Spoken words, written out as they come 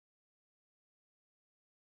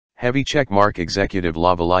Heavy checkmark executive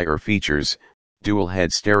lavalier features. Dual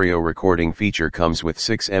head stereo recording feature comes with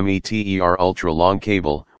 6 meter ultra long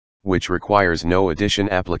cable, which requires no addition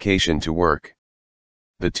application to work.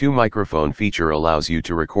 The 2 microphone feature allows you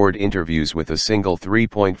to record interviews with a single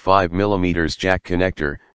 3.5mm jack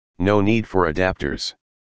connector, no need for adapters.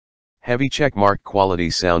 Heavy checkmark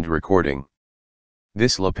quality sound recording.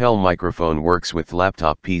 This lapel microphone works with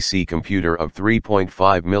laptop PC computer of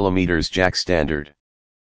 3.5mm jack standard.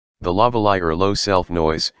 The lavalier low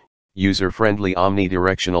self-noise, user-friendly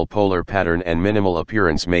omnidirectional polar pattern and minimal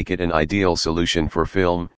appearance make it an ideal solution for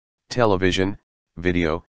film, television,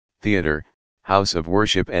 video, theater, house of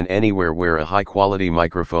worship and anywhere where a high-quality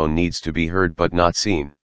microphone needs to be heard but not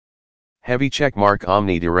seen. Heavy checkmark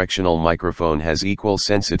omnidirectional microphone has equal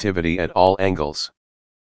sensitivity at all angles.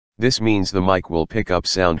 This means the mic will pick up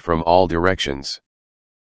sound from all directions.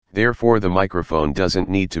 Therefore the microphone doesn't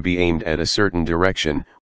need to be aimed at a certain direction,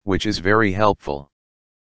 which is very helpful.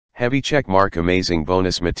 Heavy checkmark amazing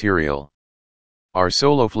bonus material. Our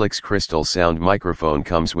SoloFlix crystal sound microphone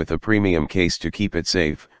comes with a premium case to keep it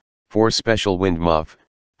safe, 4 special wind muff,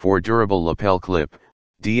 4 durable lapel clip,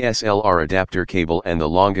 DSLR adapter cable and the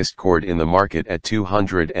longest cord in the market at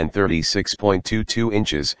 236.22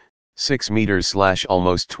 inches, 6 meters /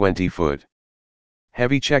 almost 20 foot.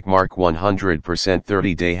 Heavy checkmark 100%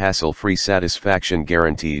 30-day hassle-free satisfaction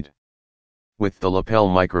guaranteed. With the lapel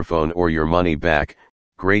microphone or your money back,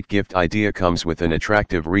 great gift idea comes with an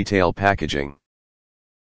attractive retail packaging.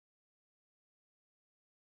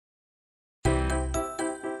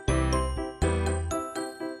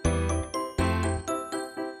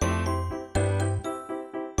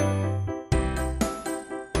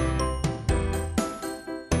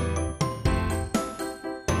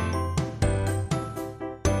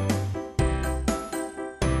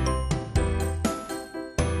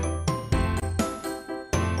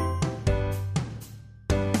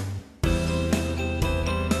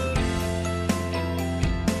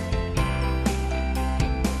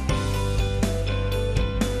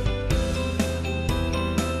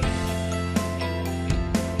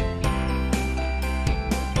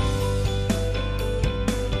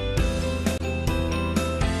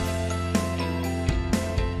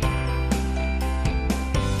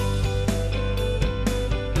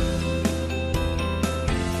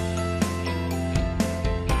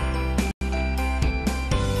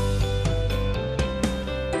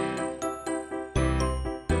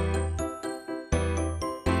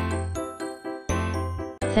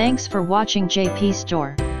 Thanks for watching JP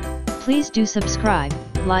Store. Please do subscribe,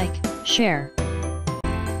 like, share.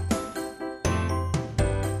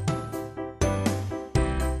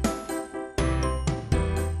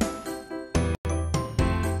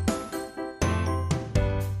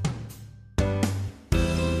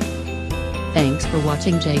 Thanks for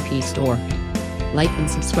watching JP Store. Like and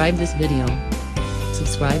subscribe this video.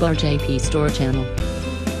 Subscribe our JP Store channel.